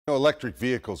Electric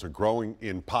vehicles are growing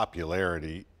in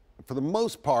popularity. For the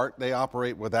most part, they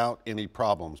operate without any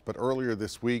problems. But earlier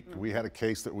this week, we had a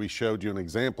case that we showed you an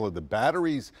example of the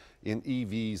batteries in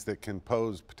EVs that can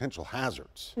pose potential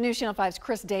hazards. News Channel 5's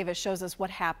Chris Davis shows us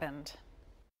what happened.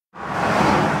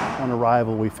 On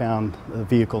arrival, we found the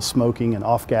vehicle smoking and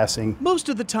off-gassing. Most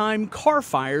of the time, car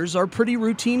fires are pretty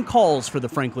routine calls for the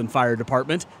Franklin Fire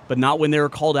Department, but not when they were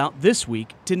called out this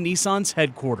week to Nissan's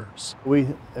headquarters. We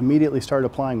immediately started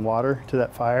applying water to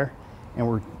that fire, and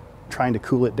we're trying to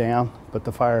cool it down, but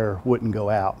the fire wouldn't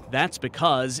go out. That's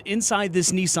because inside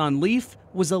this Nissan Leaf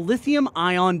was a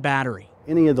lithium-ion battery.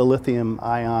 Any of the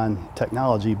lithium-ion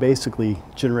technology basically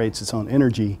generates its own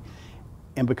energy,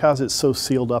 and because it's so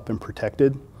sealed up and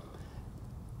protected,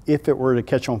 if it were to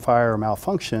catch on fire or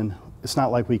malfunction, it's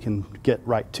not like we can get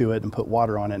right to it and put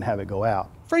water on it and have it go out.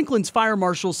 Franklin's fire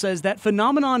marshal says that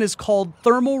phenomenon is called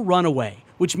thermal runaway,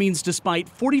 which means despite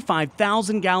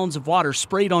 45,000 gallons of water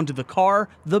sprayed onto the car,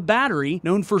 the battery,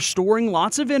 known for storing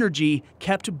lots of energy,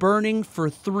 kept burning for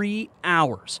 3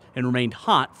 hours and remained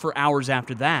hot for hours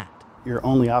after that. Your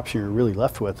only option you're really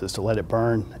left with is to let it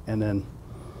burn and then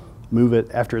move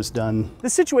it after it's done. The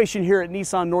situation here at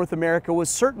Nissan North America was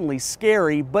certainly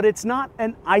scary, but it's not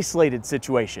an isolated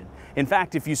situation. In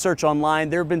fact, if you search online,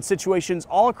 there have been situations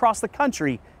all across the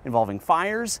country involving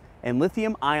fires and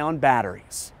lithium-ion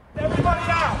batteries.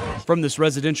 Everybody out! From this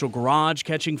residential garage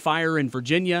catching fire in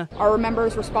Virginia, our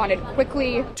members responded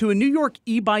quickly, to a New York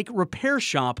e-bike repair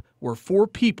shop where 4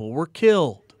 people were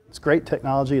killed. It's great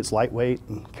technology, it's lightweight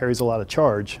and carries a lot of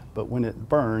charge, but when it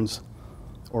burns,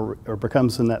 or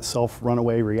becomes in that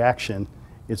self-runaway reaction,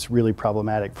 it's really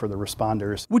problematic for the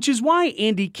responders. Which is why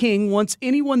Andy King wants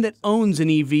anyone that owns an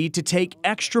EV to take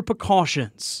extra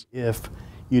precautions. If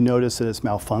you notice that it's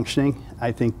malfunctioning,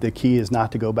 I think the key is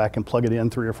not to go back and plug it in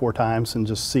 3 or 4 times and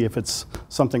just see if it's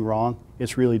something wrong.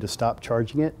 It's really to stop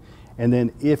charging it. And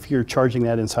then if you're charging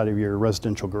that inside of your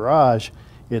residential garage,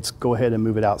 it's go ahead and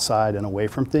move it outside and away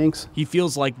from things. He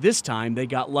feels like this time they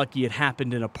got lucky it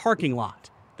happened in a parking lot.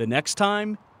 The next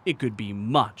time, it could be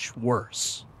much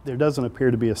worse. There doesn't appear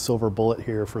to be a silver bullet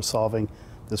here for solving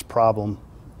this problem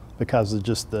because of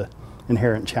just the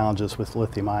inherent challenges with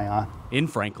lithium-ion. In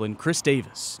Franklin, Chris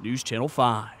Davis, News Channel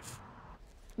 5.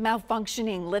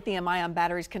 Malfunctioning lithium-ion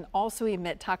batteries can also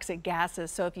emit toxic gases,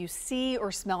 so if you see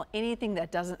or smell anything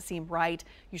that doesn't seem right,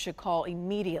 you should call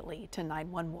immediately to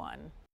 911.